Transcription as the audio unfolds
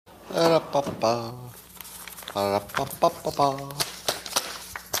Ba-da-ba-ba-ba. Ba-da-ba-ba-ba-ba.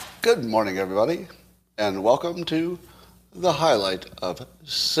 Good morning, everybody, and welcome to the highlight of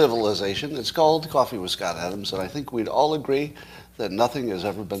civilization. It's called Coffee with Scott Adams, and I think we'd all agree that nothing has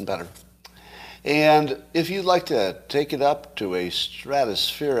ever been better. And if you'd like to take it up to a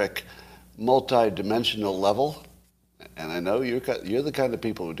stratospheric, multi-dimensional level, and I know you're the kind of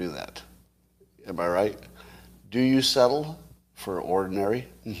people who do that. Am I right? Do you settle for ordinary?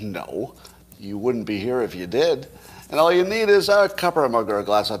 No. You wouldn't be here if you did. And all you need is a cup or a mug or a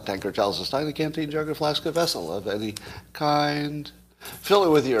glass, a tankard, chalice, a stein, a canteen, jug, or flask, a vessel of any kind. Fill it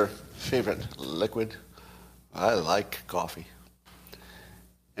with your favorite liquid. I like coffee.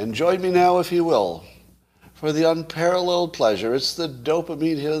 And join me now, if you will, for the unparalleled pleasure. It's the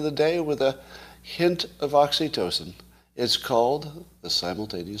dopamine hit of the day with a hint of oxytocin. It's called the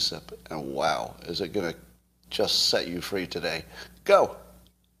simultaneous sip. And wow, is it going to just set you free today. Go.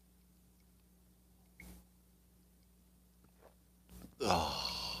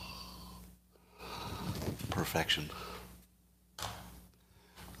 Oh, perfection.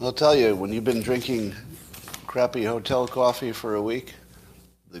 I'll tell you, when you've been drinking crappy hotel coffee for a week,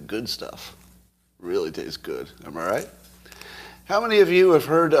 the good stuff really tastes good. Am I right? How many of you have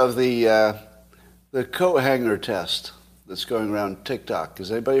heard of the coat hanger test that's going around TikTok? Has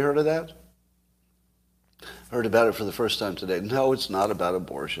anybody heard of that? Heard about it for the first time today. No, it's not about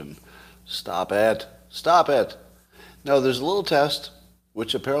abortion. Stop it. Stop it. No, there's a little test,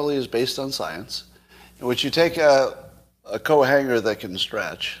 which apparently is based on science, in which you take a coat hanger that can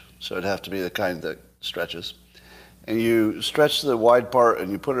stretch, so it'd have to be the kind that stretches, and you stretch the wide part and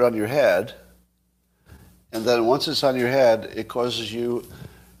you put it on your head, and then once it's on your head, it causes you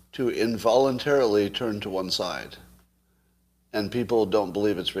to involuntarily turn to one side. And people don't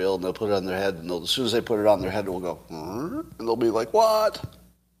believe it's real, and they'll put it on their head, and as soon as they put it on their head, it will go, and they'll be like, what?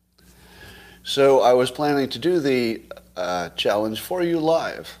 So I was planning to do the challenge for you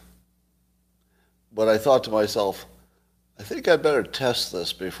live, but I thought to myself, I think I'd better test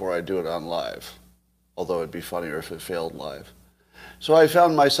this before I do it on live, although it'd be funnier if it failed live. So I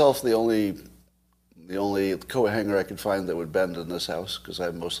found myself the only coat hanger I could find that would bend in this house, because I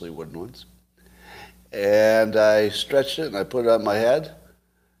have mostly wooden ones. And I stretched it and I put it on my head.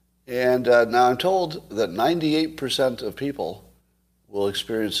 And now I'm told that 98% of people will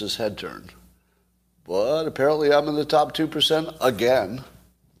experience this head turn. But apparently I'm in the top 2% again,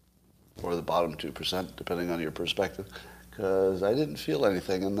 or the bottom 2%, depending on your perspective, because I didn't feel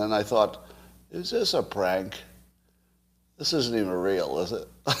anything. And then I thought, is this a prank? This isn't even real, is it?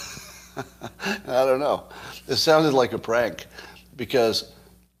 I don't know. It sounded like a prank, because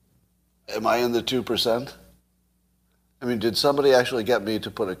am I in the 2%? I mean, did somebody actually get me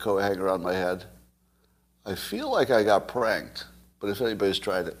to put a coat hanger on my head? I feel like I got pranked, but if anybody's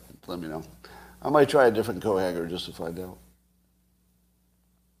tried it, let me know. I might try a different coat hanger just to find out.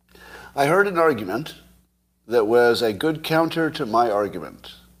 I heard an argument that was a good counter to my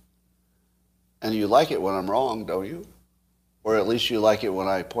argument. And you like it when I'm wrong, don't you? Or at least you like it when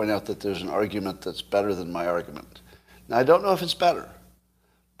I point out that there's an argument that's better than my argument. Now, I don't know if it's better,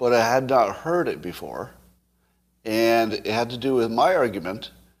 but I had not heard it before, and it had to do with my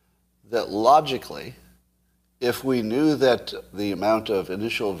argument that logically, if we knew that the amount of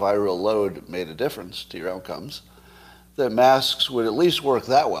initial viral load made a difference to your outcomes, that masks would at least work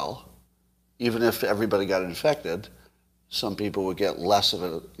that well. Even if everybody got infected, some people would get less of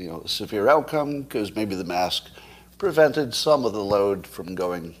a severe outcome because maybe the mask prevented some of the load from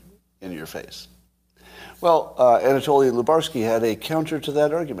going in your face. Well, Anatoly Lubarsky had a counter to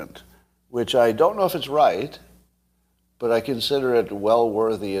that argument, which I don't know if it's right, but I consider it well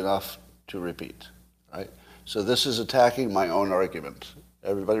worthy enough to repeat. Right? So this is attacking my own argument.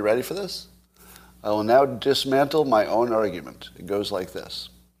 Everybody ready for this? I will now dismantle my own argument. It goes like this.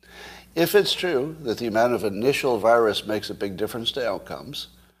 If it's true that the amount of initial virus makes a big difference to outcomes,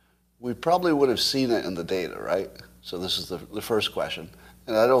 we probably would have seen it in the data, right? So this is the first question,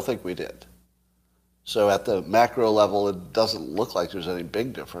 and I don't think we did. So at the macro level, it doesn't look like there's any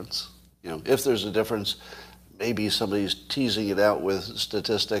big difference. If there's a difference, maybe somebody's teasing it out with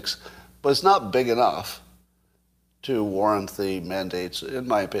statistics, but it's not big enough to warrant the mandates, in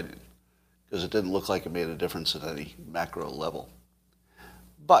my opinion, because it didn't look like it made a difference at any macro level.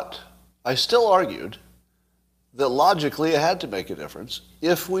 But I still argued that logically it had to make a difference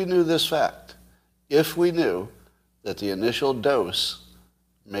if we knew this fact, if we knew that the initial dose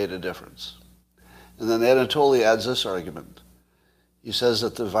made a difference. And then Anatoly adds this argument. He says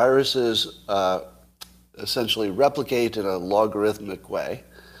that the viruses essentially replicate in a logarithmic way,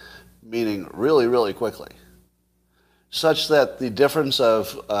 meaning really, really quickly, such that the difference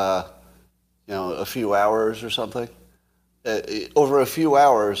of a few hours or something, over a few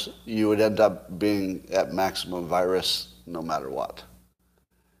hours, you would end up being at maximum virus no matter what.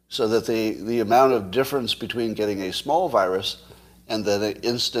 So that the amount of difference between getting a small virus and then it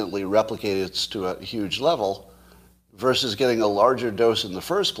instantly replicates to a huge level versus getting a larger dose in the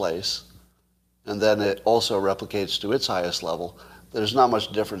first place and then it also replicates to its highest level, there's not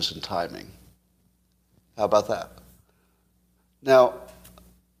much difference in timing. How about that? Now,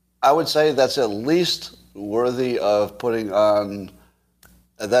 I would say that's at least worthy of putting on,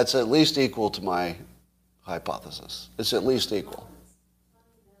 that's at least equal to my hypothesis. It's at least equal.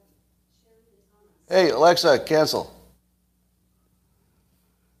 Hey, Alexa, cancel.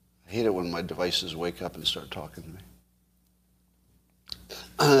 I hate it when my devices wake up and start talking to me.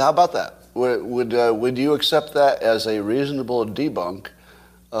 How about that? Would you accept that as a reasonable debunk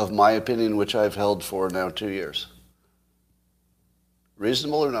of my opinion, which I've held for now 2 years?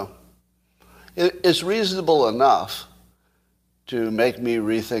 Reasonable or no? It's reasonable enough to make me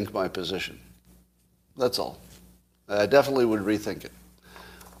rethink my position. That's all. I definitely would rethink it.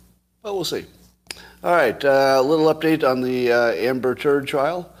 But we'll see. All right, a little update on the Amber Turd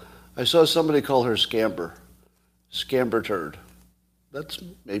trial. I saw somebody call her Scamber. Scamber Turd. That's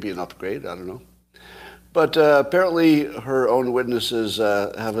maybe an upgrade, I don't know. But apparently her own witnesses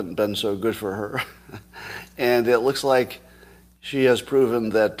haven't been so good for her. And it looks like she has proven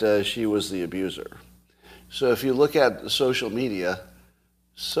that she was the abuser. So if you look at social media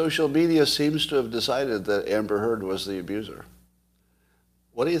seems to have decided that Amber Heard was the abuser.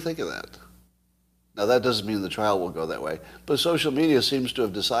 What do you think of that? Now, that doesn't mean the trial will go that way, but social media seems to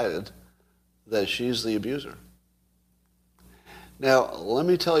have decided that she's the abuser. Now, let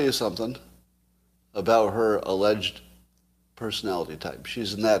me tell you something about her alleged personality type.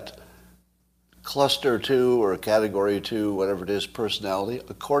 She's in that cluster 2 or category 2, whatever it is, personality,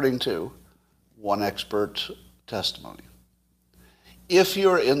 according to one expert testimony. If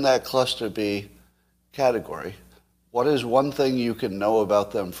you're in that cluster B category, what is one thing you can know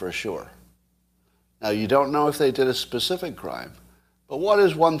about them for sure? Now, you don't know if they did a specific crime, but what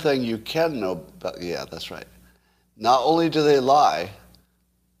is one thing you can know about? Yeah, that's right. Not only do they lie,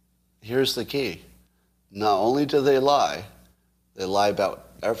 here's the key. Not only do they lie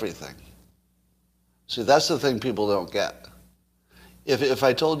about everything. See, that's the thing people don't get. If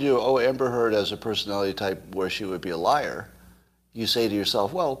I told you, oh, Amber Heard has a personality type where she would be a liar, you say to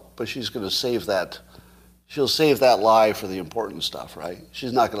yourself, well, but she's going to save that. She'll save that lie for the important stuff, right?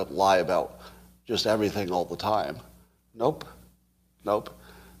 She's not going to lie about just everything all the time. Nope.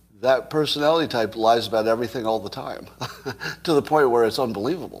 That personality type lies about everything all the time to the point where it's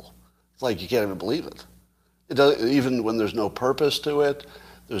unbelievable. It's like you can't even believe it. It does, even when there's no purpose to it,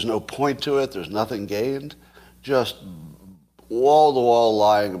 there's no point to it, there's nothing gained, just wall-to-wall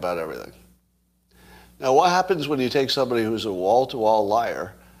lying about everything. Now, what happens when you take somebody who's a wall-to-wall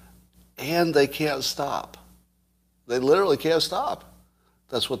liar and they can't stop? They literally can't stop.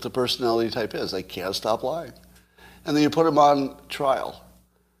 That's what the personality type is. They can't stop lying. And then you put them on trial,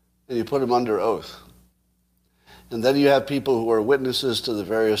 and you put them under oath. And then you have people who are witnesses to the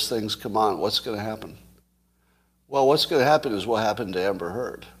various things come on. What's going to happen? Well, what's going to happen is what happened to Amber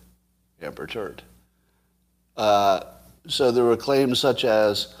Heard, Amber Turd. So there were claims such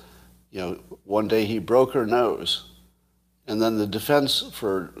as, one day he broke her nose, and then the defense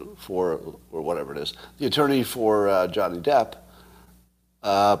for or whatever it is, the attorney for Johnny Depp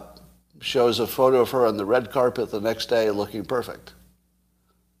shows a photo of her on the red carpet the next day looking perfect.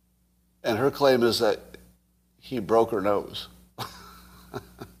 And her claim is that he broke her nose.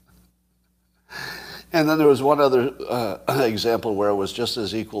 And then there was one other example where it was just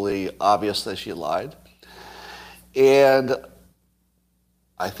as equally obvious that she lied. And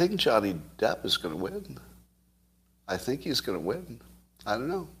I think Johnny Depp is going to win. I think he's going to win. I don't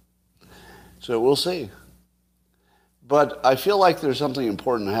know. So we'll see. But I feel like there's something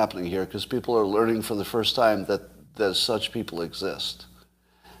important happening here because people are learning for the first time that such people exist.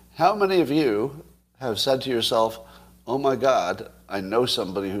 How many of you have said to yourself, oh my God, I know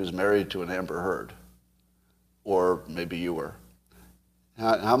somebody who's married to an Amber Heard? Or maybe you were.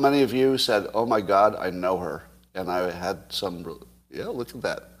 How many of you said, oh my God, I know her? And I had some, yeah, look at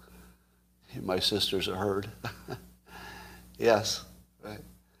that. My sister's a Heard. Yes, right.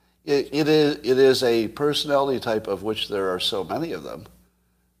 It is a personality type of which there are so many of them.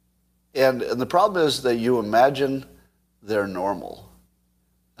 And the problem is that you imagine they're normal,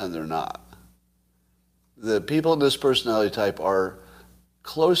 and they're not. The people in this personality type are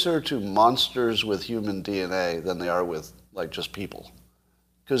closer to monsters with human DNA than they are with, just people,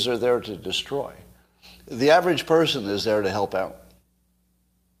 because they're there to destroy. The average person is there to help out.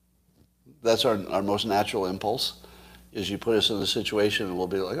 That's our most natural impulse, is you put us in a situation and we'll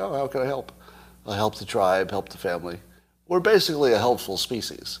be like, oh, how can I help? I'll help the tribe, help the family. We're basically a helpful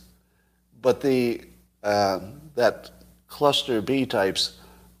species. But that cluster B types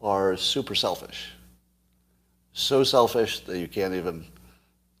are super selfish. So selfish that you can't even,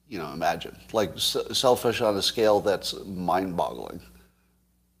 imagine. Like selfish on a scale that's mind-boggling.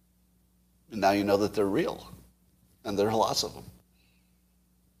 And now you know that they're real. And there are lots of them.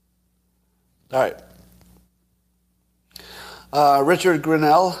 All right. Richard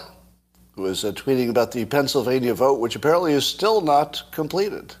Grinnell, who was tweeting about the Pennsylvania vote, which apparently is still not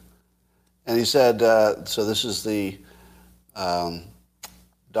completed. And he said, so this is the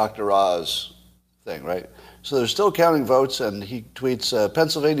Dr. Oz thing, right? So they're still counting votes, and he tweets,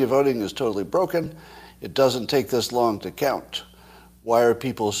 Pennsylvania voting is totally broken. It doesn't take this long to count. Why are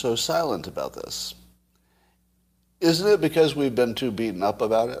people so silent about this? Isn't it because we've been too beaten up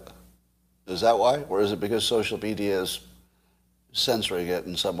about it? Is that why? Or is it because social media is censoring it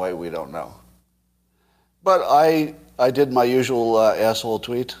in some way we don't know? But I did my usual asshole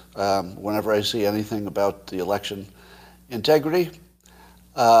tweet whenever I see anything about the election integrity.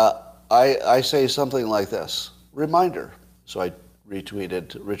 I say something like this, reminder. So I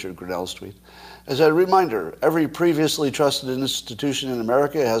retweeted Richard Grinnell's tweet. As a reminder, every previously trusted institution in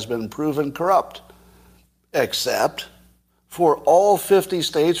America has been proven corrupt, except for all 50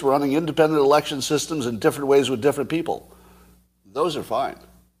 states running independent election systems in different ways with different people. Those are fine.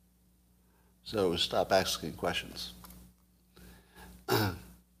 So stop asking questions.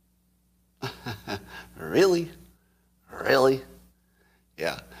 Really? Really?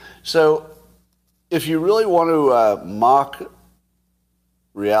 Yeah. So if you really want to mock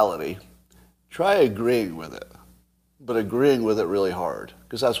reality, try agreeing with it, but agreeing with it really hard,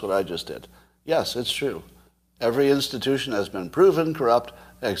 because that's what I just did. Yes, it's true. Every institution has been proven corrupt,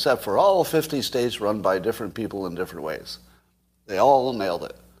 except for all 50 states run by different people in different ways. They all nailed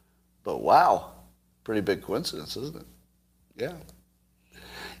it. But wow, pretty big coincidence, isn't it? Yeah.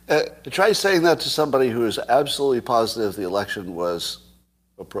 Try saying that to somebody who is absolutely positive the election was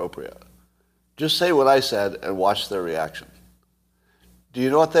appropriate. Just say what I said and watch their reaction. Do you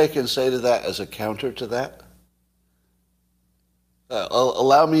know what they can say to that as a counter to that?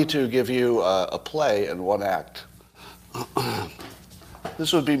 Allow me to give you a play in one act.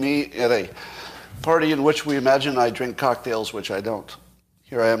 This would be me at a party in which we imagine I drink cocktails, which I don't.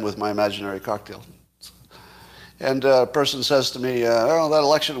 Here I am with my imaginary cocktail. And a person says to me, oh, that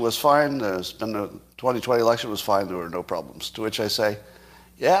election was fine. The 2020 election was fine. There were no problems. To which I say,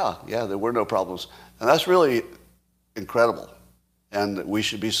 yeah, there were no problems. And that's really incredible. And we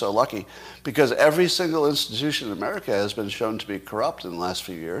should be so lucky, because every single institution in America has been shown to be corrupt in the last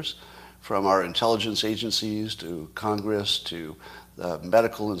few years, from our intelligence agencies to Congress to the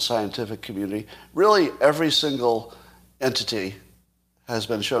medical and scientific community. Really, every single entity has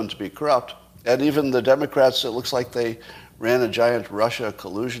been shown to be corrupt. And even the Democrats, it looks like they ran a giant Russia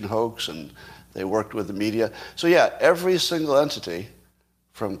collusion hoax and they worked with the media. So yeah, every single entity,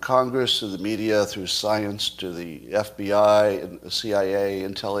 from Congress to the media, through science to the FBI and the CIA,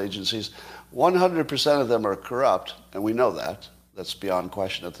 intel agencies, 100% of them are corrupt, and we know that. That's beyond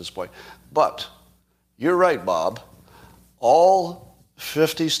question at this point. But you're right, Bob. All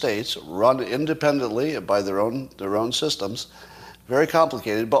 50 states run independently by their own systems. Very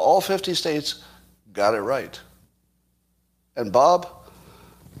complicated, but all 50 states got it right. And Bob,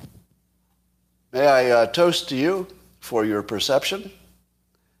 may I toast to you for your perception,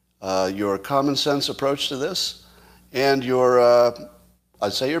 your common sense approach to this, and your,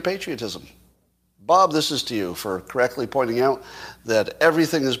 I'd say your patriotism. Bob, this is to you for correctly pointing out that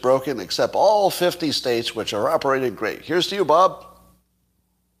everything is broken except all 50 states, which are operating great. Here's to you, Bob.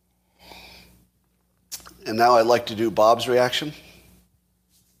 And now I'd like to do Bob's reaction.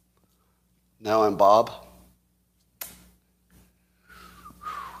 Now I'm Bob.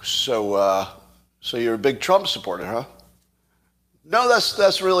 So you're a big Trump supporter, huh? No, that's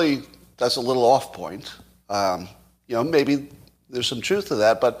a little off point. Maybe there's some truth to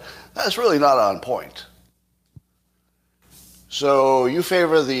that, but that's really not on point. So you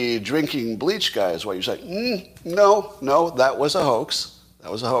favor the drinking bleach guy is what you're saying. No, that was a hoax.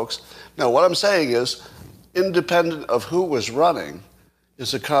 No, what I'm saying is, independent of who was running,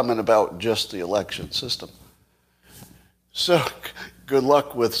 is a comment about just the election system. So good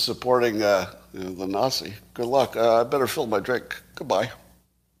luck with supporting the Nazi. Good luck. I better fill my drink. Goodbye.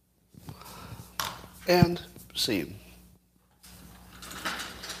 And scene.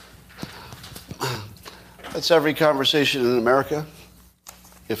 That's every conversation in America,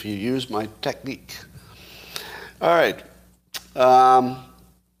 if you use my technique. All right.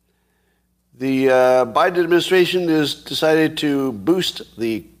 The Biden administration has decided to boost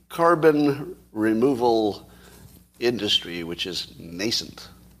the carbon removal industry, which is nascent.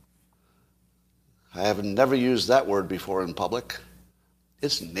 I have never used that word before in public.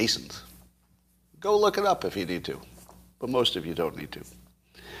 It's nascent. Go look it up if you need to, but most of you don't need to.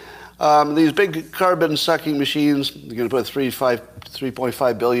 These big carbon-sucking machines, they're going to put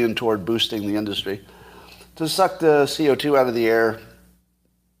 $3.5 billion toward boosting the industry to suck the CO2 out of the air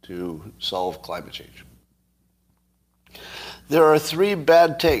to solve climate change. There are 3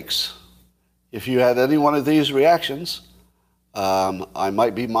 bad takes. If you had any one of these reactions, I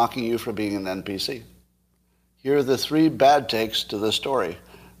might be mocking you for being an NPC. Here are the 3 bad takes to the story.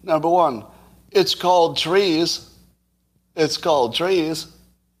 Number 1, it's called trees. It's called trees.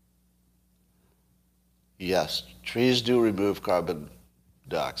 Yes, trees do remove carbon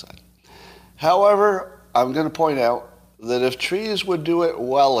dioxide. However, I'm going to point out that if trees would do it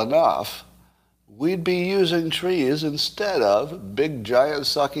well enough, we'd be using trees instead of big, giant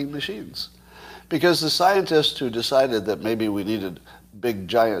sucking machines. Because the scientists who decided that maybe we needed big,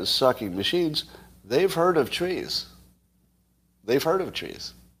 giant sucking machines, they've heard of trees. They've heard of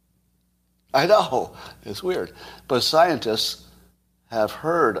trees. I know, it's weird. But scientists have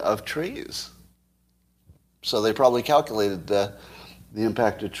heard of trees. So they probably calculated the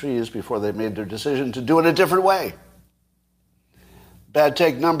impact of trees before they made their decision to do it a different way. Bad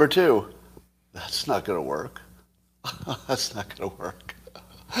take number 2. That's not going to work. That's not going to work.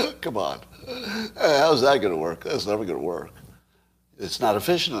 Come on. How's that going to work? That's never going to work. It's not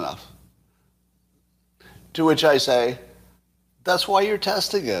efficient enough. To which I say, that's why you're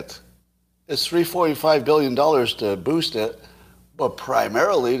testing it. It's $3.5 billion to boost it, but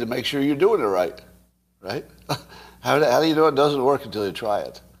primarily to make sure you're doing it right. Right? How do you know it doesn't work until you try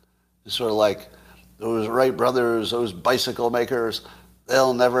it? It's sort of like those Wright brothers, those bicycle makers,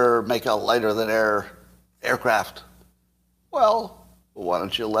 they'll never make a lighter than air aircraft. Well, why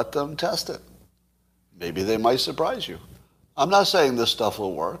don't you let them test it? Maybe they might surprise you. I'm not saying this stuff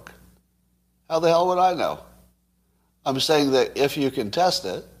will work. How the hell would I know? I'm saying that if you can test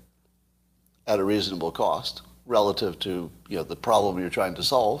it at a reasonable cost relative to the problem you're trying to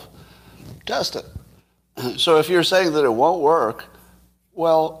solve, test it. So if you're saying that it won't work,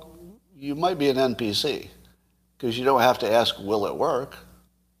 well, you might be an NPC because you don't have to ask, will it work?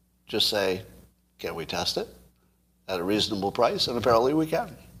 Just say, can we test it at a reasonable price? And apparently we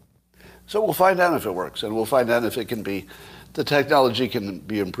can. So we'll find out if it works, and we'll find out if the technology can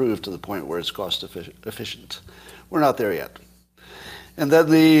be improved to the point where it's cost efficient. We're not there yet. And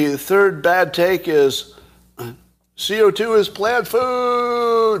then the third bad take is CO2 is plant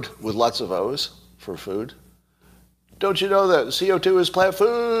food, with lots of O's for food. Don't you know that CO2 is plant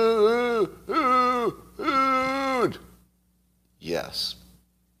food? Yes.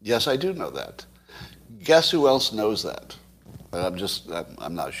 Yes, I do know that. Guess who else knows that?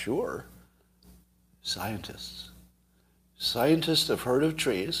 I'm not sure. Scientists. Scientists have heard of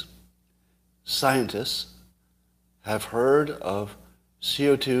trees. Scientists have heard of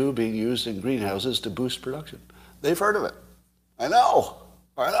CO2 being used in greenhouses to boost production. They've heard of it. I know.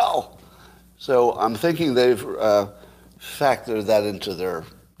 So I'm thinking they've factored that into their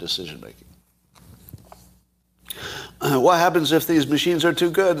decision making. What happens if these machines are too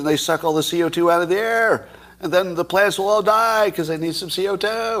good and they suck all the CO2 out of the air? And then the plants will all die because they need some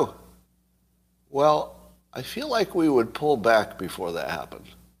CO2. Well, I feel like we would pull back before that happened.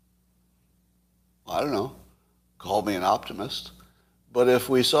 I don't know. Call me an optimist. But if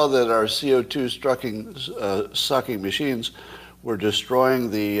we saw that our CO2 sucking machines were destroying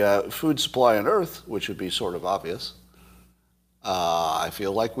the food supply on Earth, which would be sort of obvious, I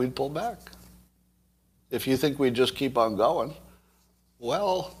feel like we'd pull back. If you think we'd just keep on going,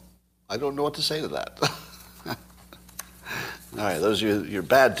 well, I don't know what to say to that. All right, those are your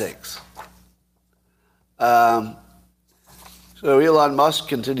bad takes. So Elon Musk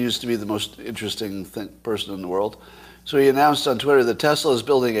continues to be the most interesting person in the world. So he announced on Twitter that Tesla is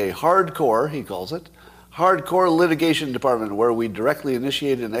building a hardcore, he calls it, hardcore litigation department where we directly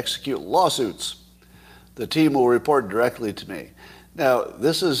initiate and execute lawsuits. The team will report directly to me. Now,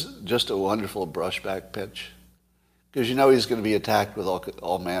 this is just a wonderful brushback pitch because he's going to be attacked with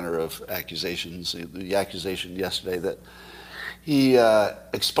all manner of accusations. The accusation yesterday that he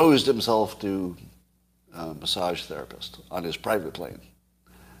exposed himself to a massage therapist on his private plane,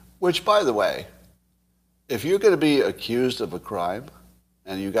 which, by the way, if you're going to be accused of a crime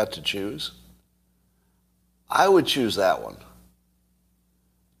and you got to choose, I would choose that one.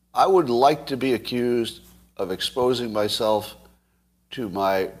 I would like to be accused of exposing myself to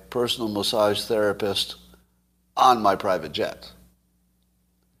my personal massage therapist on my private jet.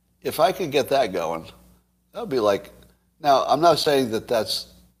 If I could get that going, that would be like, now I'm not saying that that's,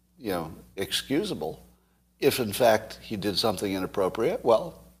 excusable. If in fact he did something inappropriate,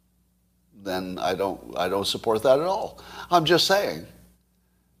 well, then I don't support that at all. I'm just saying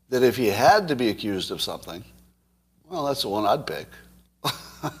that if he had to be accused of something, well, that's the one I'd pick.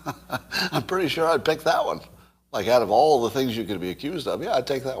 I'm pretty sure I'd pick that one. Like out of all the things you could be accused of, yeah, I'd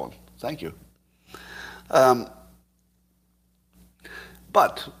take that one. Thank you.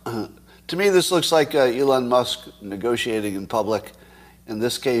 But to me, this looks like Elon Musk negotiating in public. In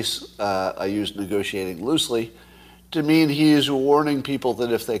this case, I use negotiating loosely to mean he's warning people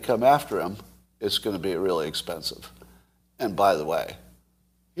that if they come after him, it's going to be really expensive. And by the way,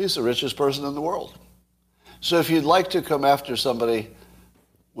 he's the richest person in the world. So if you'd like to come after somebody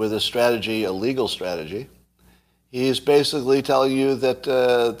with a strategy, a legal strategy, he's basically telling you that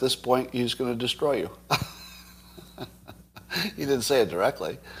at this point he's going to destroy you. He didn't say it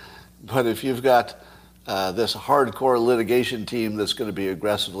directly. But if you've got this hardcore litigation team that's going to be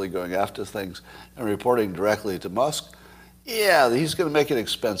aggressively going after things and reporting directly to Musk, yeah, he's going to make it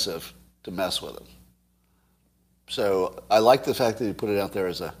expensive to mess with him. So I like the fact that he put it out there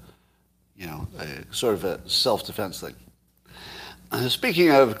as a sort of a self-defense thing.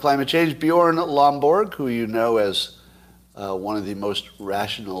 Speaking of climate change, Bjorn Lomborg, who you know as one of the most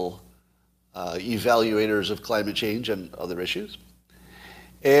rational evaluators of climate change and other issues,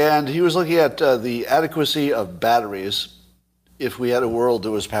 and he was looking at the adequacy of batteries if we had a world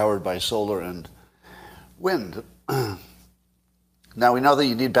that was powered by solar and wind. Now, we know that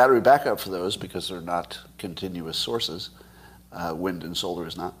you need battery backup for those because they're not continuous sources. Wind and solar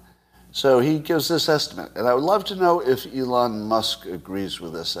is not. So he gives this estimate, and I would love to know if Elon Musk agrees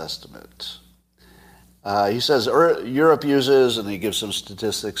with this estimate. He says Europe uses, and he gives some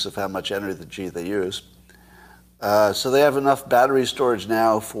statistics of how much energy they use. So they have enough battery storage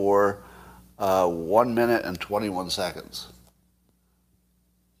now for 1 minute and 21 seconds.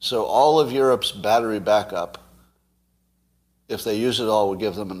 So all of Europe's battery backup, if they use it all, would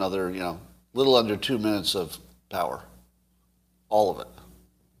give them another, little under 2 minutes of power. All of it.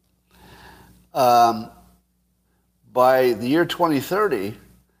 By the year 2030,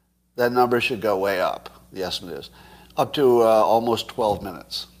 that number should go way up, the estimate is, up to almost 12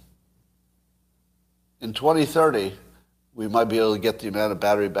 minutes. In 2030, we might be able to get the amount of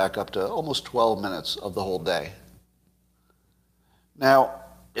battery back up to almost 12 minutes of the whole day. Now,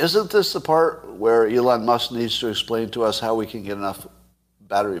 isn't this the part where Elon Musk needs to explain to us how we can get enough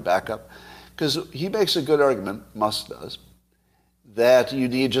battery backup? Because he makes a good argument, Musk does, that you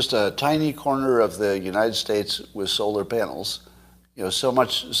need just a tiny corner of the United States with solar panels,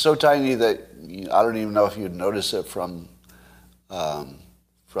 so tiny that I don't even know if you'd notice it from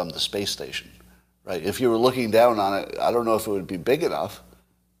the space station, right? If you were looking down on it, I don't know if it would be big enough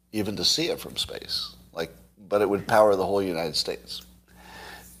even to see it from space, but it would power the whole United States.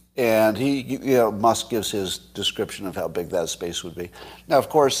 And Musk gives his description of how big that space would be. Now, of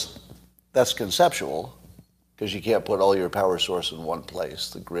course, that's conceptual, because you can't put all your power source in one place.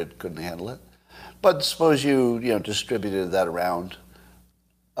 The grid couldn't handle it. But suppose you distributed that around.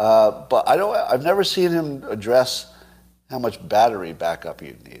 But I've never seen him address how much battery backup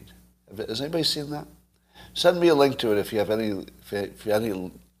you'd need. Has anybody seen that? Send me a link to it if you have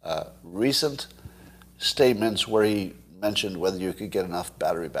any recent statements where he mentioned whether you could get enough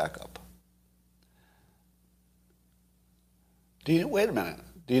battery backup. Wait a minute.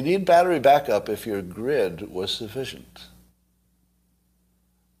 Do you need battery backup if your grid was sufficient?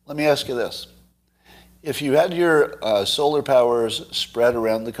 Let me ask you this. If you had your solar powers spread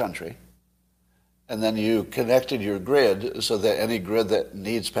around the country, and then you connected your grid so that any grid that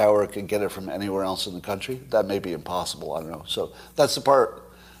needs power can get it from anywhere else in the country, that may be impossible. I don't know. So that's the part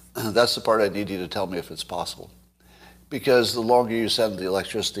I need you to tell me if it's possible. Because the longer you send the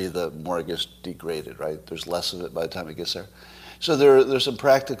electricity, the more it gets degraded, right? There's less of it by the time it gets there. So there's some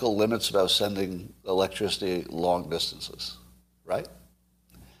practical limits about sending electricity long distances, right?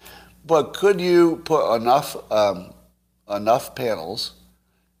 But could you put enough panels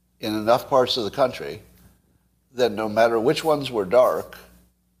in enough parts of the country that no matter which ones were dark,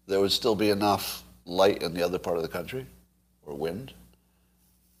 there would still be enough light in the other part of the country, or wind?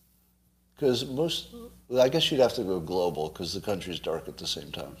 Because I guess you'd have to go global because the country's dark at the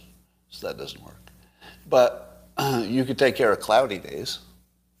same time, so that doesn't work. But you could take care of cloudy days.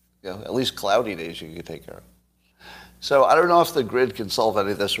 At least cloudy days you could take care of. So I don't know if the grid can solve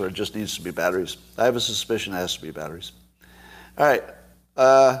any of this or it just needs to be batteries. I have a suspicion it has to be batteries. All right.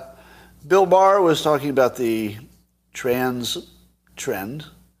 Bill Maher was talking about the trans trend.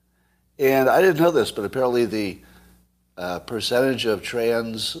 And I didn't know this, but apparently the percentage of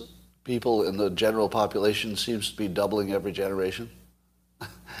trans people in the general population seems to be doubling every generation,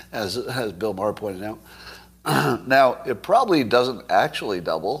 as Bill Maher pointed out. Now, it probably doesn't actually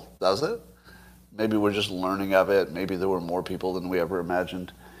double, does it? Maybe we're just learning of it. Maybe there were more people than we ever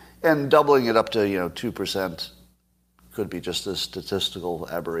imagined. And doubling it up to 2% could be just a statistical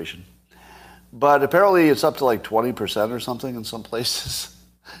aberration. But apparently it's up to like 20% or something in some places.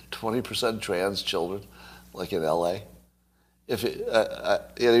 20% trans children, like in LA. If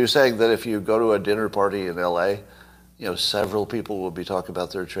you're saying that if you go to a dinner party in LA, several people will be talking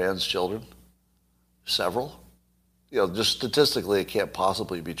about their trans children. Several. Just statistically, it can't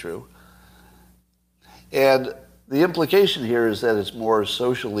possibly be true. And the implication here is that it's more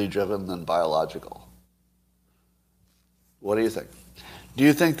socially driven than biological. What do you think? Do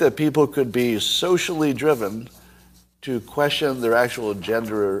you think that people could be socially driven to question their actual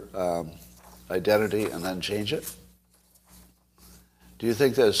gender identity and then change it? Do you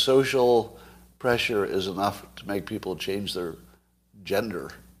think that social pressure is enough to make people change their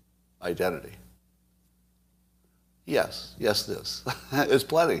gender identity? Yes, it is. It's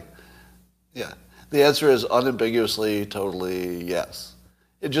plenty. Yeah. The answer is unambiguously, totally yes.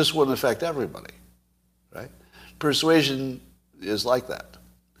 It just wouldn't affect everybody, right? Persuasion is like that.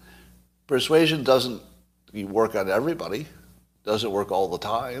 Persuasion doesn't work on everybody, doesn't work all the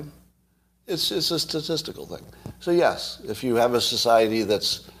time. It's a statistical thing. So yes, if you have a society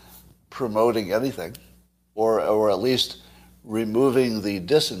that's promoting anything, or at least removing the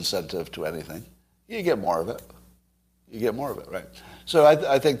disincentive to anything, you get more of it. You get more of it, right? So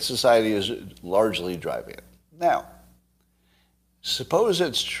I think society is largely driving it. Now, suppose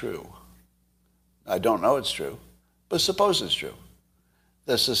it's true. I don't know it's true, but suppose it's true.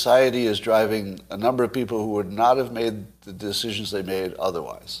 That society is driving a number of people who would not have made the decisions they made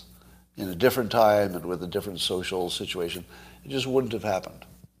otherwise. In a different time and with a different social situation, it just wouldn't have happened.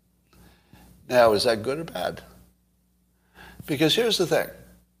 Now, is that good or bad? Because here's the thing.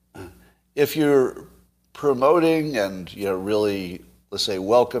 If you're promoting and really, let's say,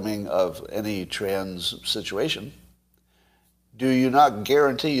 welcoming of any trans situation, do you not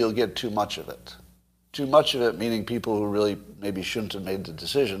guarantee you'll get too much of it? Too much of it meaning people who really maybe shouldn't have made the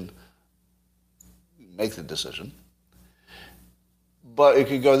decision make the decision. But it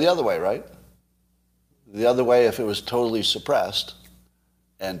could go the other way, right? The other way, if it was totally suppressed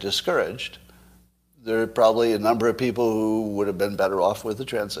and discouraged, there are probably a number of people who would have been better off with the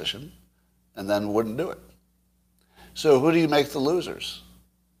transition and then wouldn't do it. So who do you make the losers?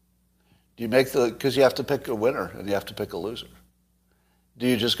 Do you make because you have to pick a winner and you have to pick a loser. Do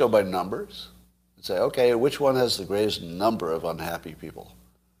you just go by numbers and say, okay, which one has the greatest number of unhappy people?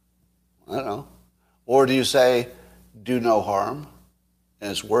 I don't know. Or do you say, do no harm,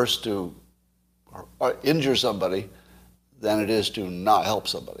 and it's worse to injure somebody than it is to not help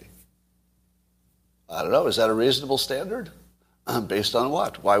somebody? I don't know. Is that a reasonable standard? Based on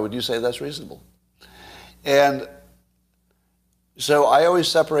what? Why would you say that's reasonable? And so I always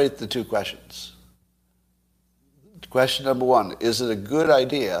separate the two questions. Question number one, is it a good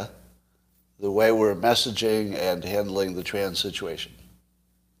idea the way we're messaging and handling the trans situation?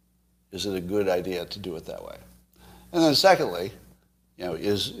 Is it a good idea to do it that way? And then secondly,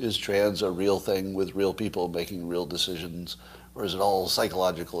 is trans a real thing with real people making real decisions, or is it all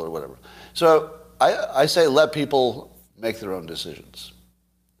psychological or whatever? So I say let people make their own decisions,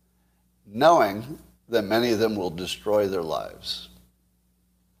 knowing that many of them will destroy their lives.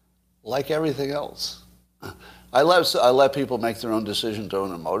 Like everything else. I let people make their own decision to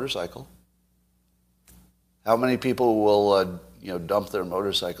own a motorcycle. How many people will dump their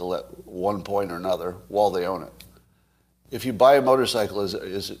motorcycle at one point or another while they own it? If you buy a motorcycle,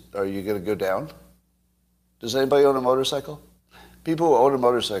 are you going to go down? Does anybody own a motorcycle? People who own a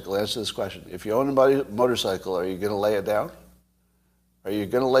motorcycle, answer this question. If you own a motorcycle, are you going to lay it down? Are you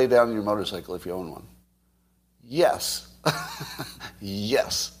going to lay down your motorcycle if you own one? Yes.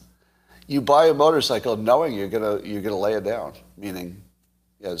 Yes. You buy a motorcycle knowing you're gonna lay it down, meaning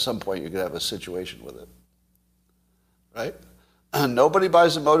at some point you're going to have a situation with it. Right? Nobody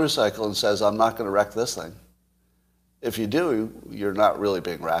buys a motorcycle and says, I'm not going to wreck this thing. If you do, you're not really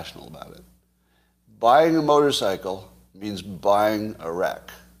being rational about it. Buying a motorcycle means buying a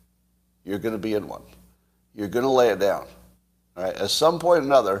wreck. You're going to be in one. You're going to lay it down. All right? At some point or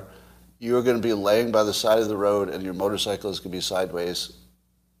another, you're going to be laying by the side of the road and your motorcycle is going to be sideways.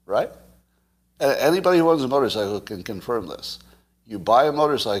 Right? Anybody who owns a motorcycle can confirm this. You buy a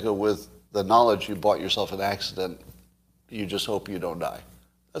motorcycle with the knowledge you bought yourself an accident. You just hope you don't die.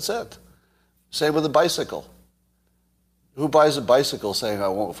 That's it. Same with a bicycle. Who buys a bicycle saying, I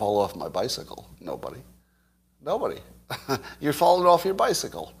won't fall off my bicycle? Nobody. Nobody. You're falling off your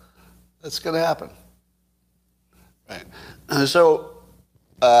bicycle. That's going to happen. Right. So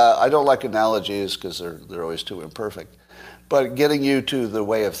I don't like analogies because they're always too imperfect. But getting you to the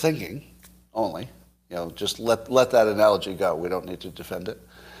way of thinking only, just let that analogy go. We don't need to defend it.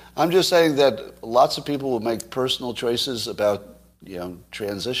 I'm just saying that lots of people will make personal choices about,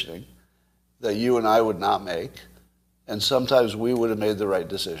 transitioning that you and I would not make. And sometimes we would have made the right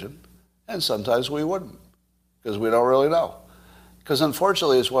decision, and sometimes we wouldn't, because we don't really know. Because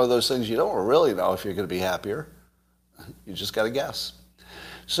unfortunately, it's one of those things you don't really know if you're going to be happier. You just got to guess.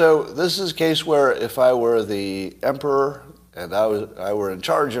 So this is a case where if I were the emperor and I were in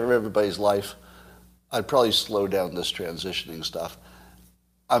charge of everybody's life, I'd probably slow down this transitioning stuff.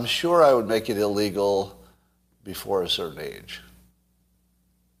 I'm sure I would make it illegal before a certain age.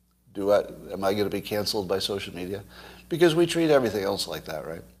 Am I going to be canceled by social media? Because we treat everything else like that,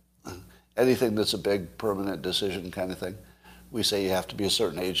 right? Anything that's a big permanent decision kind of thing, we say you have to be a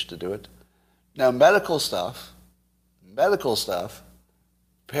certain age to do it. Now, medical stuff,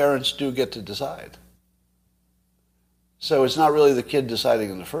 parents do get to decide. So it's not really the kid deciding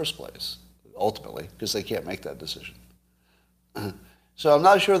in the first place, ultimately, because they can't make that decision. So I'm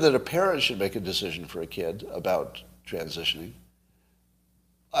not sure that a parent should make a decision for a kid about transitioning.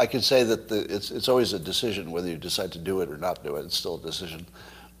 I could say that it's always a decision whether you decide to do it or not do it. It's still a decision.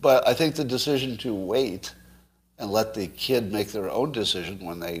 But I think the decision to wait and let the kid make their own decision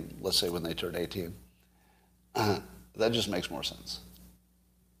let's say when they turn 18, that just makes more sense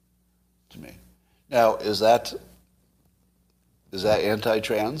to me. Now, is that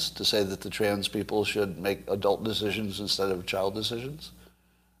anti-trans to say that the trans people should make adult decisions instead of child decisions?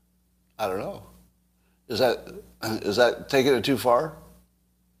 I don't know. Is that taking it too far?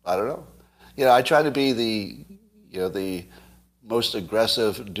 I don't know. I try to be the most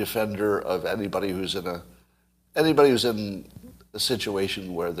aggressive defender of anybody who's in a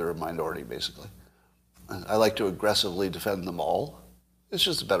situation where they're a minority, basically. I like to aggressively defend them all. It's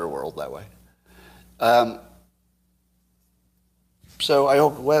just a better world that way. So I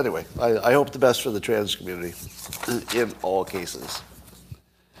hope. Well, anyway, I hope the best for the trans community in all cases.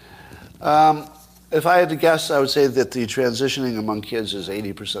 If I had to guess, I would say that the transitioning among kids is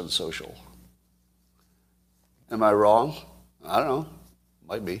 80% social. Am I wrong? I don't know.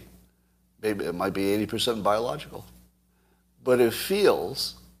 Might be. Maybe it might be 80% biological. But it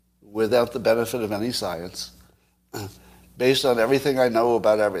feels, without the benefit of any science, based on everything I know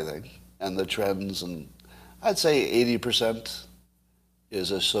about everything and the trends, and I'd say 80%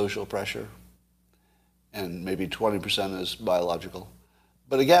 is a social pressure and maybe 20% is biological.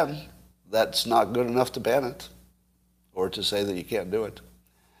 But again, that's not good enough to ban it or to say that you can't do it.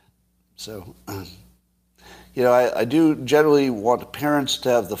 So, I do generally want parents to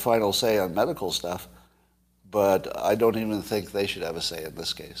have the final say on medical stuff, but I don't even think they should have a say in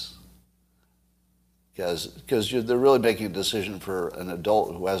this case. Because they're really making a decision for an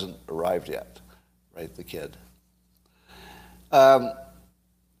adult who hasn't arrived yet, right, the kid.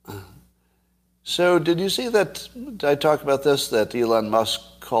 So did you see that, did I talk about this, that Elon Musk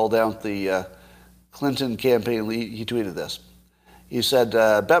called out the Clinton campaign? He tweeted this. He said,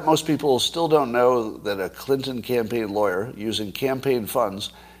 bet most people still don't know that a Clinton campaign lawyer using campaign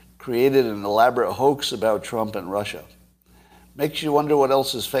funds created an elaborate hoax about Trump and Russia. Makes you wonder what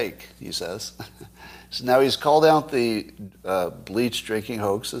else is fake, he says. So now he's called out the bleach drinking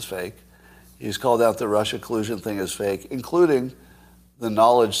hoax as fake. He's called out the Russia collusion thing as fake, including the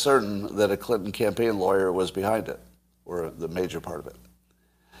knowledge certain that a Clinton campaign lawyer was behind it, or the major part of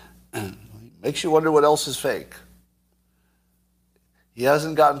it. Makes you wonder what else is fake. He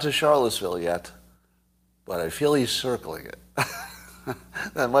hasn't gotten to Charlottesville yet, but I feel he's circling it.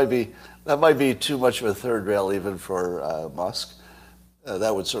 That might be too much of a third rail even for Musk.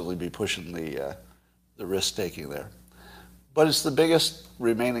 That would certainly be pushing the risk-taking there. But it's the biggest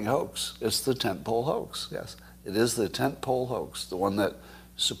remaining hoax. It's the tentpole hoax, yes. It is the tentpole hoax, the one that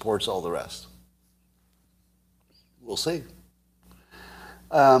supports all the rest. We'll see.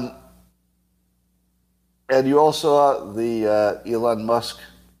 And you all saw the Elon Musk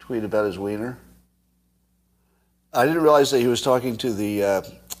tweet about his wiener. I didn't realize that he was talking to the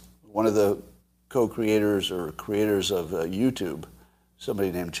one of the co-creators or creators of YouTube,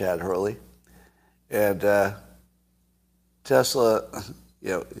 somebody named Chad Hurley. And Tesla,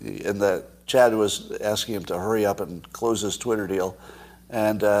 and that Chad was asking him to hurry up and close his Twitter deal.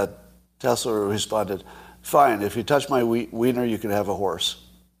 And Tesla responded, fine, if you touch my wiener, you can have a horse.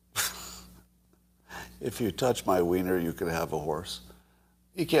 If you touch my wiener, you can have a horse.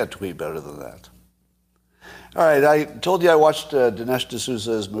 You can't tweet better than that. All right, I told you I watched Dinesh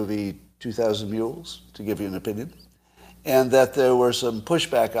D'Souza's movie 2,000 Mules, to give you an opinion, and that there were some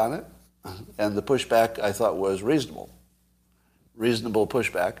pushback on it, and the pushback I thought was reasonable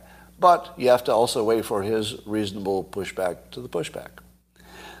pushback, but you have to also wait for his reasonable pushback to the pushback.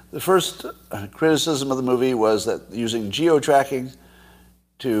 The first criticism of the movie was that using geo-tracking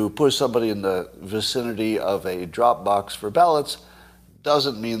to push somebody in the vicinity of a drop box for ballots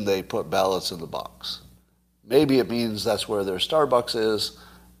doesn't mean they put ballots in the box. Maybe it means that's where their Starbucks is,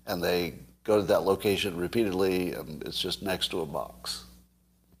 and they go to that location repeatedly, and it's just next to a box.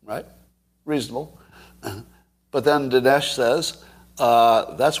 Right? Reasonable. But then Dinesh says,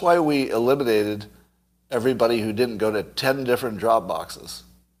 that's why we eliminated everybody who didn't go to 10 different drop boxes.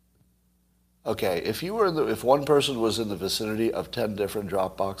 Okay, if one person was in the vicinity of 10 different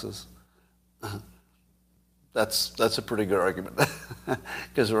drop boxes, that's a pretty good argument,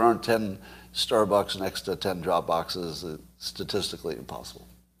 because there aren't 10 Starbucks next to 10 drop boxes. It's statistically impossible.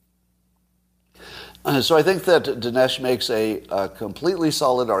 So I think that Dinesh makes a completely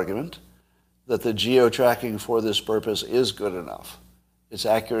solid argument that the geo-tracking for this purpose is good enough. It's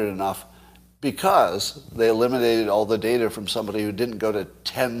accurate enough because they eliminated all the data from somebody who didn't go to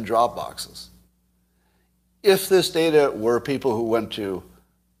 10 drop boxes. If this data were people who went to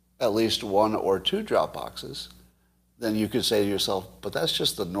at least 1 or 2 drop boxes, then you could say to yourself, but that's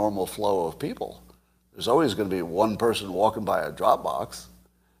just the normal flow of people. There's always going to be one person walking by a drop box,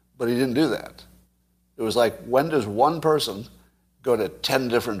 but he didn't do that. It was like, when does one person go to 10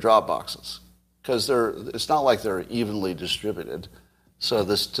 different drop boxes? Because it's not like they're evenly distributed. So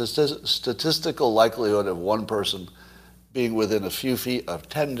the statistical likelihood of one person being within a few feet of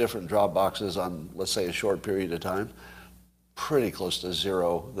 10 different drop boxes on, let's say, a short period of time, pretty close to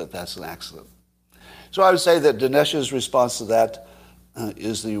zero that that's an accident. So I would say that Dinesh's response to that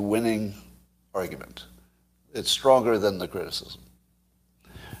is the winning argument. It's stronger than the criticism.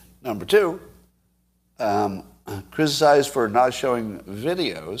 Number 2, criticized for not showing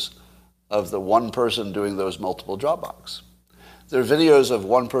videos of the one person doing those multiple drop boxes. There are videos of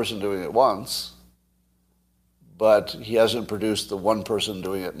one person doing it once, but he hasn't produced the one person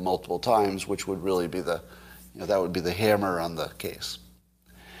doing it multiple times, which would really be that would be the hammer on the case.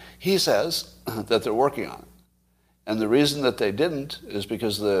 He says that they're working on it. And the reason that they didn't is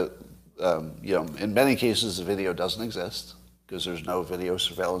because in many cases the video doesn't exist because there's no video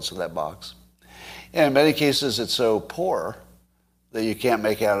surveillance in that box. And in many cases it's so poor that you can't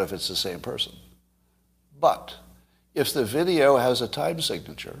make out if it's the same person. But if the video has a time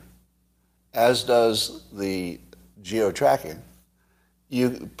signature, as does the geo-tracking,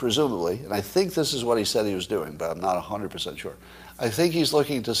 you presumably, and I think this is what he said he was doing, but I'm not 100% sure. I think he's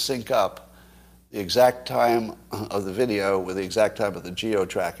looking to sync up the exact time of the video with the exact time of the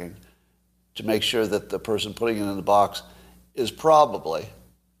geo-tracking to make sure that the person putting it in the box is probably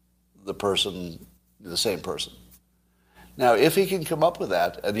the same person. Now, if he can come up with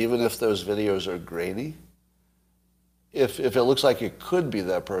that, and even if those videos are grainy, if it looks like it could be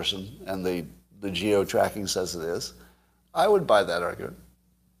that person and the geo-tracking says it is, I would buy that argument.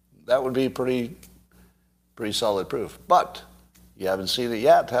 That would be pretty solid proof. But you haven't seen it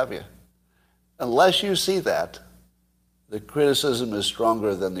yet, have you? Unless you see that, the criticism is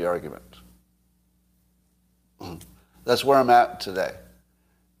stronger than the argument. That's where I'm at today.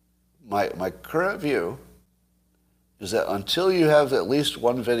 My current view is that until you have at least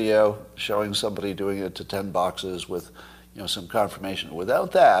one video showing somebody doing it to 10 boxes with some confirmation,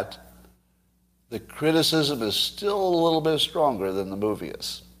 without that, the criticism is still a little bit stronger than the movie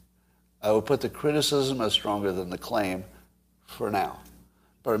is. I would put the criticism as stronger than the claim for now.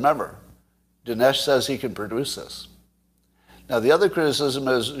 But remember, Dinesh says he can produce this. Now, the other criticism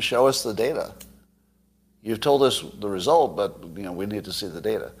is, show us the data. You've told us the result, but we need to see the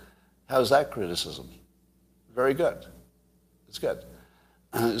data. How's that criticism? Very good. It's good.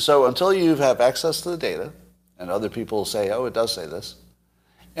 So until you have access to the data, and other people say, oh, it does say this,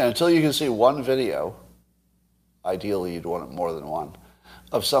 and until you can see one video, ideally you'd want it more than one,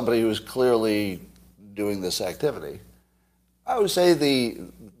 of somebody who's clearly doing this activity, I would say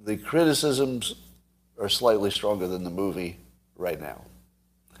the criticisms are slightly stronger than the movie right now.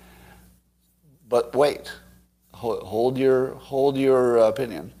 But wait, hold your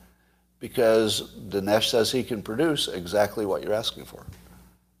opinion, because Dinesh says he can produce exactly what you're asking for.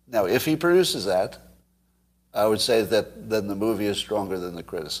 Now, if he produces that, I would say that then the movie is stronger than the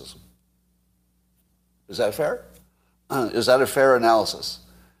criticism. Is that fair? Is that a fair analysis?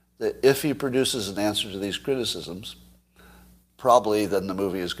 That if he produces an answer to these criticisms, probably then the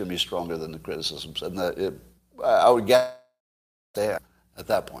movie is going to be stronger than the criticisms. And I would get there at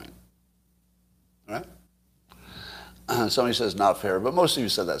that point. All right? Somebody says not fair, but most of you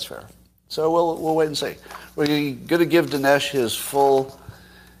said that's fair. So we'll wait and see. We're going to give Dinesh his full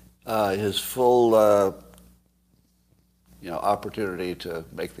opportunity to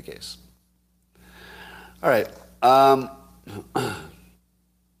make the case. All right.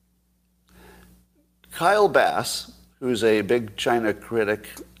 Kyle Bass, who's a big China critic,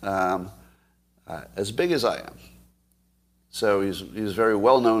 as big as I am, so he's very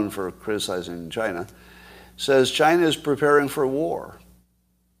well known for criticizing China, says China is preparing for war.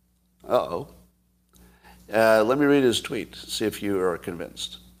 Uh-oh. Let me read his tweet, see if you are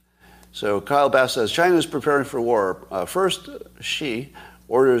convinced. So Kyle Bass says, China is preparing for war. First, Xi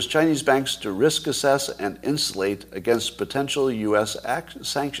orders Chinese banks to risk assess and insulate against potential U.S.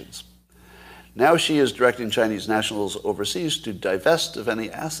 sanctions. Now Xi is directing Chinese nationals overseas to divest of any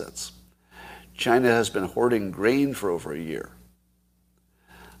assets. China has been hoarding grain for over a year.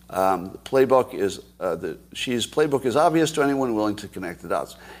 Xi's playbook is obvious to anyone willing to connect the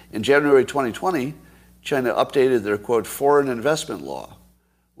dots. In January 2020, China updated their, quote, foreign investment law,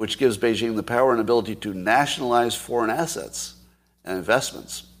 which gives Beijing the power and ability to nationalize foreign assets and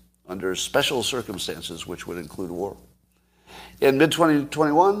investments under special circumstances, which would include war. In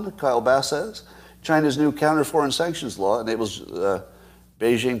mid-2021, Kyle Bass says, China's new counter-foreign sanctions law enables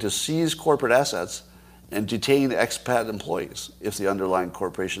Beijing to seize corporate assets and detain expat employees if the underlying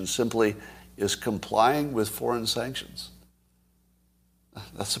corporation simply is complying with foreign sanctions.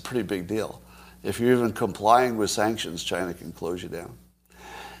 That's a pretty big deal. If you're even complying with sanctions, China can close you down.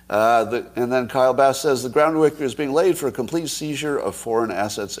 And then Kyle Bass says the groundwork is being laid for a complete seizure of foreign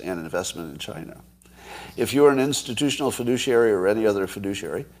assets and investment in China. If you're an institutional fiduciary or any other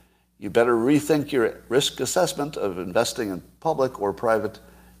fiduciary, you better rethink your risk assessment of investing in public or private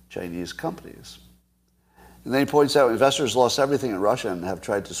Chinese companies. And then he points out investors lost everything in Russia and have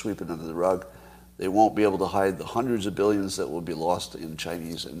tried to sweep it under the rug. They won't be able to hide the hundreds of billions that will be lost in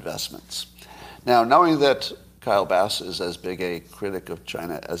Chinese investments. Now, knowing that Kyle Bass is as big a critic of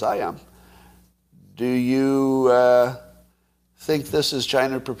China as I am, do you think this is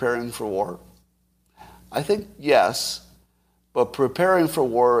China preparing for war? I think yes, but preparing for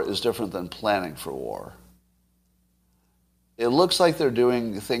war is different than planning for war. It looks like they're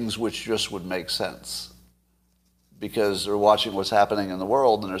doing things which just would make sense because they're watching what's happening in the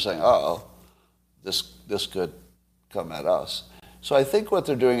world and they're saying, uh-oh, this could come at us. So I think what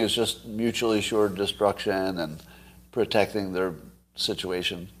they're doing is just mutually assured destruction and protecting their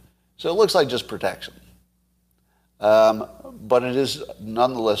situation. So it looks like just protection. But it is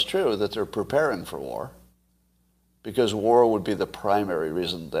nonetheless true that they're preparing for war because war would be the primary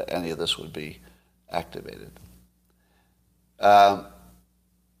reason that any of this would be activated. All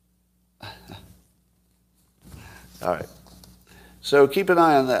right. So keep an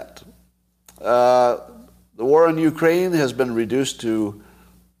eye on that. The war in Ukraine has been reduced to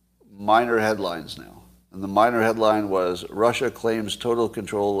minor headlines now. And the minor headline was, Russia claims total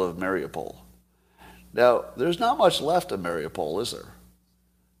control of Mariupol. Now, there's not much left of Mariupol, is there?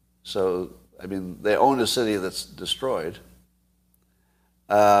 So, I mean, they own a city that's destroyed.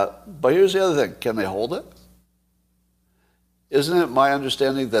 But here's the other thing. Can they hold it? Isn't it my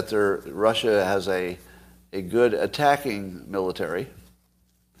understanding that Russia has a good attacking military,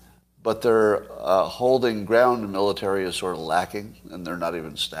 but their holding ground military is sort of lacking, and they're not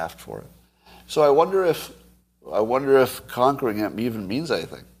even staffed for it. So I wonder if conquering it even means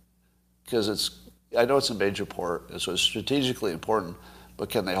anything, because I know it's a major port, so it's strategically important, but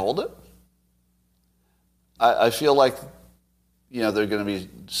can they hold it? I feel like they're going to be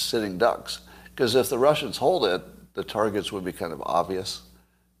sitting ducks, because if the Russians hold it, the targets would be kind of obvious,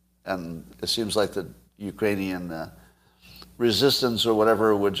 and it seems like the Ukrainian resistance or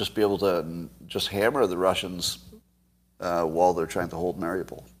whatever would just be able to just hammer the Russians while they're trying to hold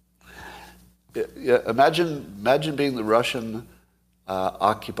Mariupol. Imagine being the Russian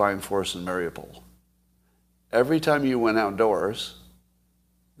occupying force in Mariupol. Every time you went outdoors,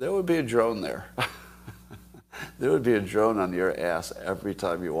 there would be a drone there. There would be a drone on your ass every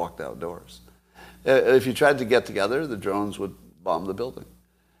time you walked outdoors. If you tried to get together, the drones would bomb the building.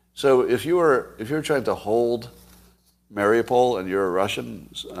 So if you're trying to hold Mariupol and you're a Russian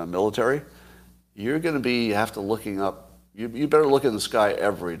military, you're going to have to looking up. You better look in the sky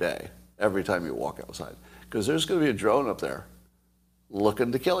every day, every time you walk outside, because there's going to be a drone up there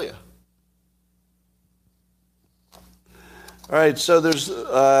looking to kill you. All right, so there's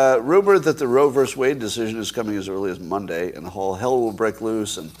rumor that the Roe v. Wade decision is coming as early as Monday, and all hell will break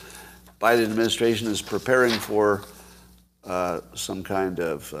loose, and Biden administration is preparing for some kind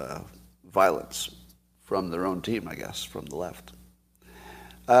of violence from their own team, I guess, from the left.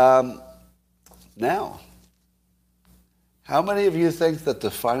 Now, How many of you think that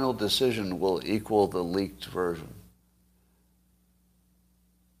the final decision will equal the leaked version?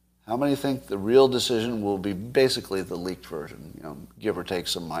 How many think the real decision will be basically the leaked version, give or take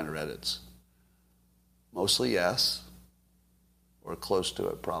some minor edits? Mostly yes, or close to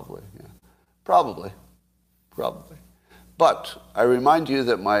it probably. Yeah. Probably. But I remind you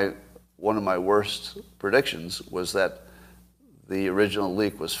that one of my worst predictions was that the original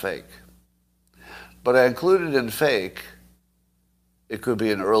leak was fake. But I included in fake, it could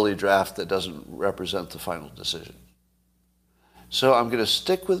be an early draft that doesn't represent the final decision. So I'm going to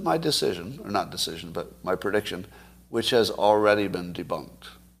stick with my decision, or not decision, but my prediction, which has already been debunked.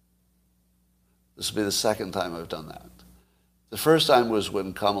 This will be the second time I've done that. The first time was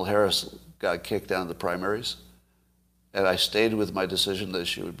when Kamala Harris got kicked out of the primaries, and I stayed with my decision that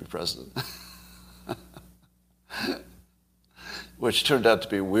she would be president. Which turned out to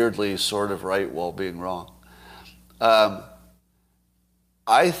be weirdly sort of right while being wrong. I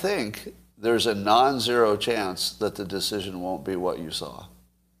think there's a non-zero chance that the decision won't be what you saw.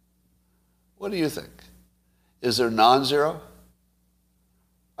 What do you think? Is there non-zero?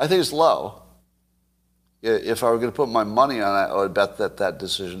 I think it's low. If I were going to put my money on it, I would bet that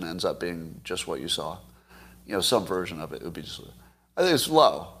decision ends up being just what you saw. Some version of it would be just. I think it's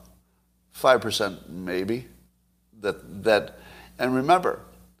low. 5% maybe. And remember,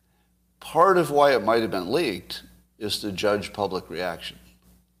 part of why it might have been leaked is to judge public reaction.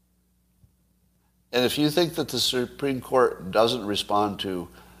 And if you think that the Supreme Court doesn't respond to,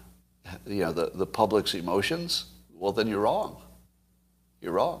 the public's emotions, well, then you're wrong.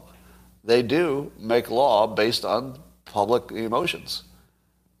 You're wrong. They do make law based on public emotions.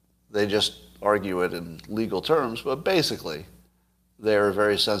 They just argue it in legal terms, but basically, they're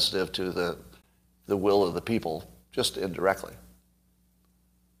very sensitive to the will of the people, just indirectly.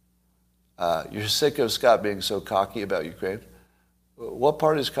 You're sick of Scott being so cocky about Ukraine. What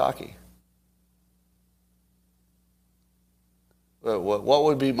part is cocky? What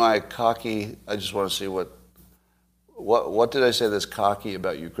would be my cocky? I just want to see what did I say that's cocky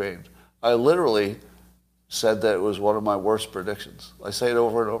about Ukraine? I literally said that it was one of my worst predictions. I say it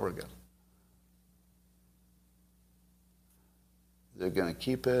over and over again. They're going to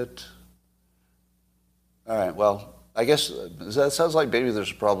keep it. All right, well, I guess that sounds like maybe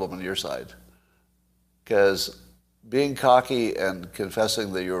there's a problem on your side. Because being cocky and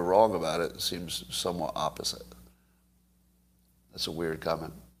confessing that you're wrong about it seems somewhat opposite. That's a weird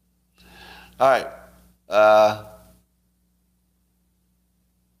comment. All right.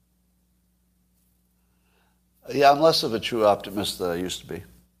 Yeah, I'm less of a true optimist than I used to be.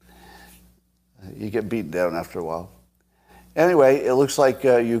 You get beaten down after a while. Anyway, it looks like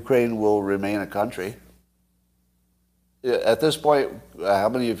Ukraine will remain a country. At this point, how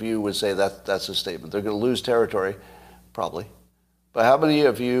many of you would say that's a statement? They're going to lose territory, probably. But how many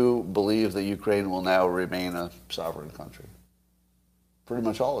of you believe that Ukraine will now remain a sovereign country? Pretty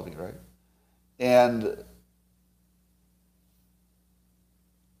much all of you, right? And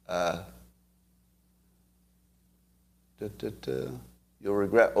you'll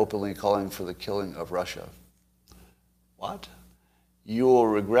regret openly calling for the killing of Russia. What? You will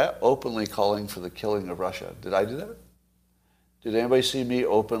regret openly calling for the killing of Russia. Did I do that? Did anybody see me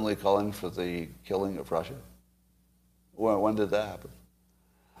openly calling for the killing of Russia? When did that happen?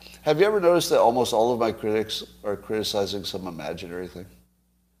 Have you ever noticed that almost all of my critics are criticizing some imaginary thing?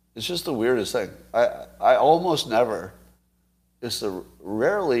 It's just the weirdest thing. I almost never,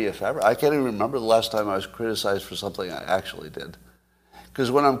 rarely if ever, I can't even remember the last time I was criticized for something I actually did. Because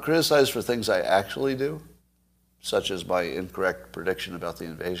when I'm criticized for things I actually do, such as my incorrect prediction about the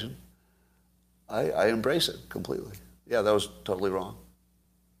invasion, I embrace it completely. Yeah, that was totally wrong.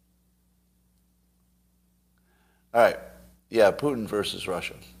 All right. Yeah, Putin versus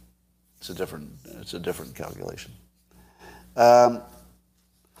Russia. It's a different calculation.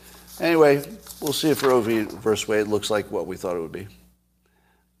 Anyway, we'll see if Roe v. Wade looks like what we thought it would be.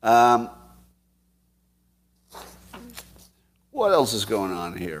 What else is going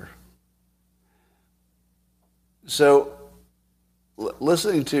on here? So,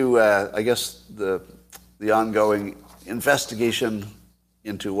 listening to, I guess, the ongoing investigation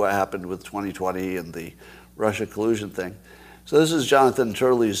into what happened with 2020 and the Russia collusion thing. So this is Jonathan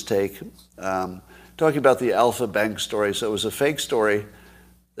Turley's take, talking about the Alpha Bank story. So it was a fake story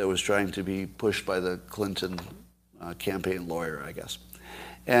that was trying to be pushed by the Clinton campaign lawyer, I guess.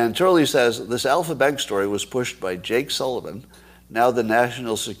 And Turley says, this Alpha Bank story was pushed by Jake Sullivan, now the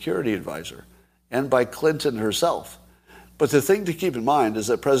National Security Advisor, and by Clinton herself. But the thing to keep in mind is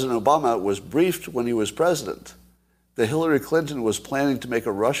that President Obama was briefed when he was president that Hillary Clinton was planning to make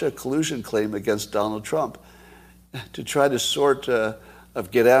a Russia collusion claim against Donald Trump. to try to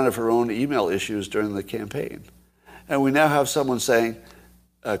get out of her own email issues during the campaign. And we now have someone saying,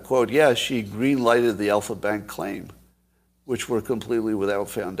 quote, yeah, she green-lighted the Alpha Bank claim, which were completely without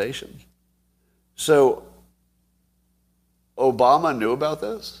foundation. So Obama knew about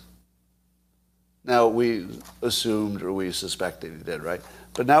this? Now, we assumed or we suspected he did, right?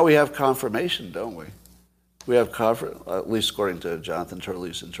 But now we have confirmation, don't we? We have, at least according to Jonathan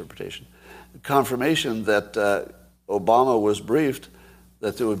Turley's interpretation, confirmation that Obama was briefed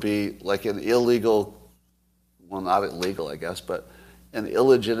that there would be like an illegal, well, not illegal, I guess, but an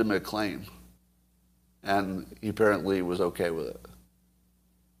illegitimate claim. And he apparently was okay with it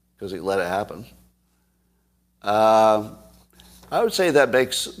because he let it happen. I would say that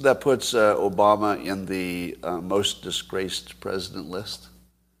puts Obama in the most disgraced president list.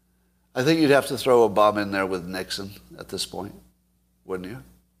 I think you'd have to throw Obama in there with Nixon at this point, wouldn't you?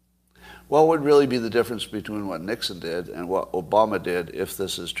 What would really be the difference between what Nixon did and what Obama did if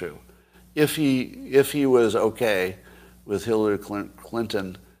this is true? If he was okay with Hillary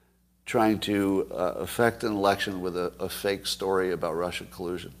Clinton trying to affect an election with a fake story about Russian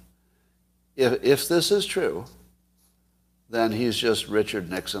collusion. If this is true, then he's just Richard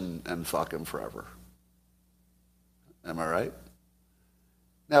Nixon and fuck him forever. Am I right?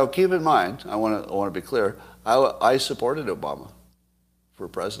 Now, keep in mind, I want to be clear, I supported Obama for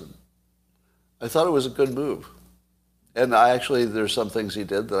president. I thought it was a good move. And there's some things he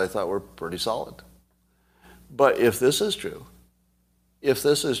did that I thought were pretty solid. But if this is true,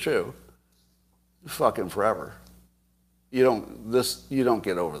 fuck him forever. You don't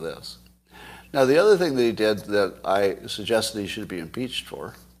get over this. Now, the other thing that he did that I suggested he should be impeached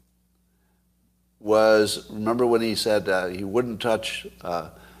for was, remember when he said he wouldn't touch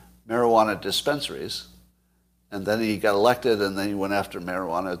marijuana dispensaries, and then he got elected, and then he went after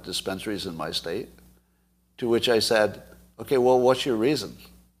marijuana dispensaries in my state, to which I said, okay, well, what's your reason?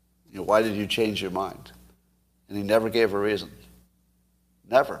 Why did you change your mind? And he never gave a reason.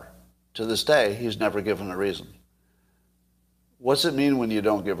 Never. To this day, he's never given a reason. What's it mean when you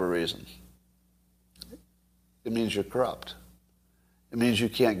don't give a reason? It means you're corrupt. It means you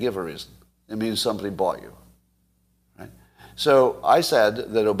can't give a reason. It means somebody bought you. Right? So I said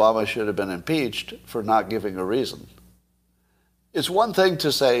that Obama should have been impeached for not giving a reason. It's one thing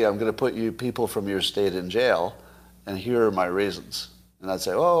to say, I'm going to put you people from your state in jail, and here are my reasons. And I'd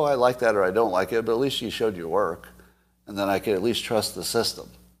say, oh, I like that or I don't like it, but at least you showed your work, and then I could at least trust the system.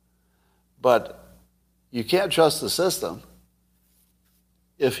 But you can't trust the system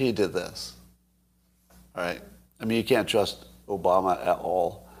if he did this. All right? I mean, you can't trust Obama at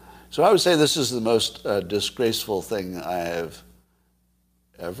all. So I would say this is the most disgraceful thing I have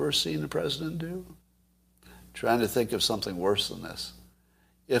ever seen a president do. Trying to think of something worse than this.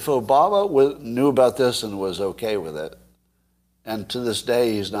 If Obama knew about this and was okay with it, and to this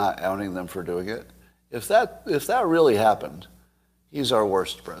day he's not outing them for doing it, if that really happened, he's our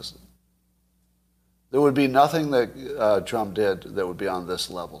worst president. There would be nothing that Trump did that would be on this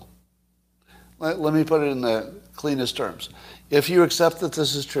level. Let me put it in the cleanest terms. If you accept that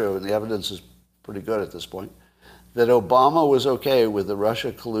this is true, and the evidence is pretty good at this point, that Obama was okay with the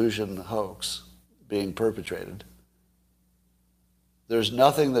Russia collusion hoax being perpetrated, there's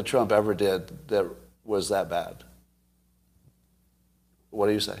nothing that Trump ever did that was that bad. What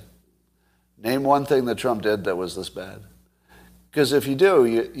do you say? Name one thing that Trump did that was this bad. Because if you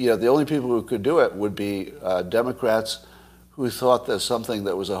do, the only people who could do it would be Democrats who thought that something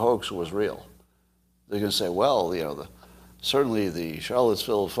that was a hoax was real. They're going to say, well, certainly the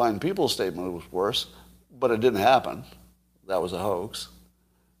Charlottesville Fine People statement was worse, but it didn't happen. That was a hoax.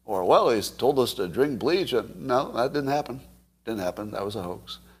 Or, well, he's told us to drink bleach. No, that didn't happen. Didn't happen. That was a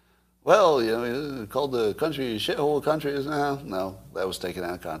hoax. Well, he called the country shithole country. No, that was taken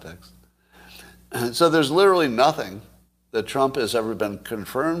out of context. So there's literally nothing that Trump has ever been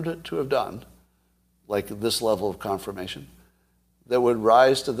confirmed to have done, like this level of confirmation, that would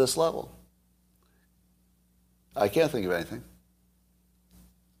rise to this level. I can't think of anything.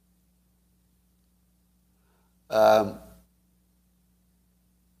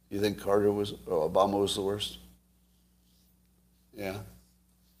 You think Obama was the worst? Yeah.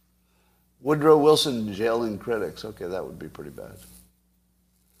 Woodrow Wilson jailing critics. Okay, that would be pretty bad.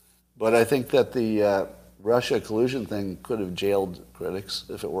 But I think that the Russia collusion thing could have jailed critics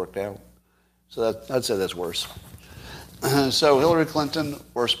if it worked out. So I'd say that's worse. So Hillary Clinton,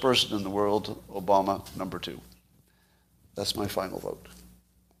 worst person in the world. Obama, number 2. That's my final vote.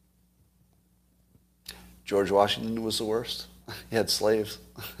 George Washington was the worst. He had slaves.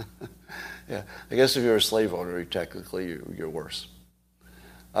 Yeah, I guess if you're a slave owner, technically you're worse.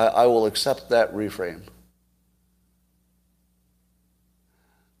 I will accept that reframe.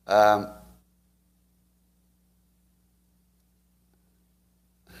 Um,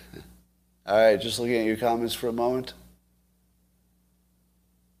 all right, just looking at your comments for a moment.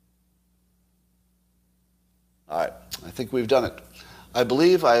 All right, I think we've done it. I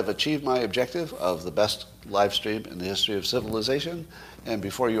believe I have achieved my objective of the best live stream in the history of civilization. And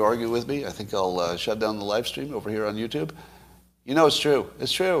before you argue with me, I think I'll shut down the live stream over here on YouTube. You know it's true.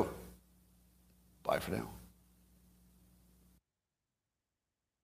 It's true. Bye for now.